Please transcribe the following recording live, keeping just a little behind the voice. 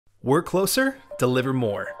Work closer, deliver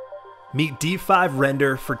more. Meet D5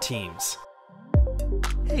 Render for Teams.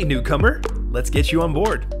 Hey newcomer, let's get you on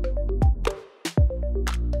board.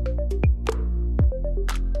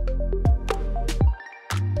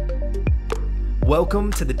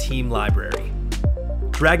 Welcome to the team library.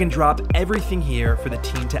 Drag and drop everything here for the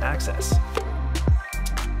team to access.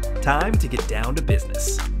 Time to get down to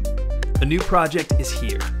business. A new project is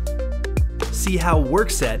here. See how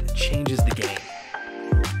WorkSet changes the game.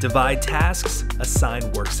 Divide tasks,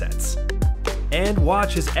 assign work sets. And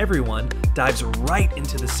watch as everyone dives right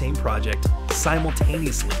into the same project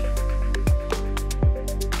simultaneously.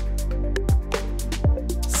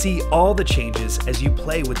 See all the changes as you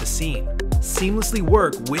play with the scene. Seamlessly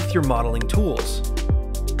work with your modeling tools.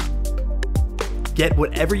 Get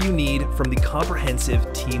whatever you need from the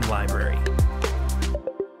comprehensive team library.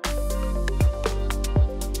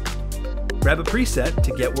 Grab a preset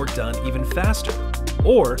to get work done even faster,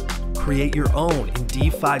 or create your own in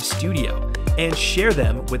D5.studio and share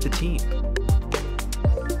them with the team.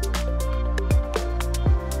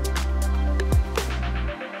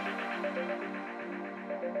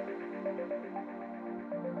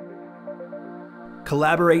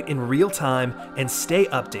 Collaborate in real time and stay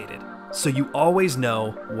updated so you always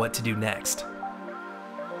know what to do next.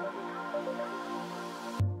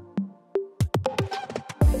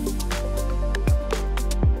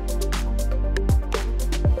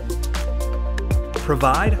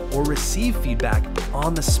 Provide or receive feedback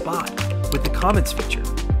on the spot with the comments feature.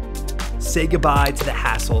 Say goodbye to the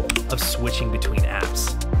hassle of switching between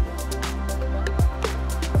apps.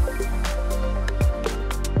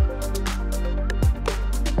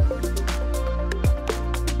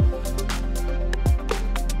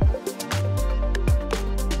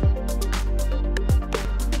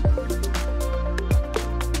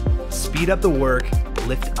 Speed up the work,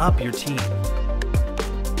 lift up your team.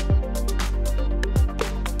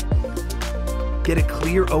 Get a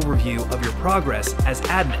clear overview of your progress as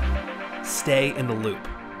admin. Stay in the loop.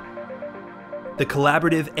 The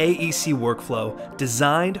collaborative AEC workflow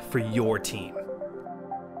designed for your team.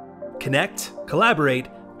 Connect, collaborate,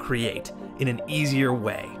 create in an easier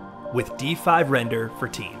way with D5 Render for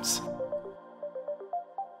Teams.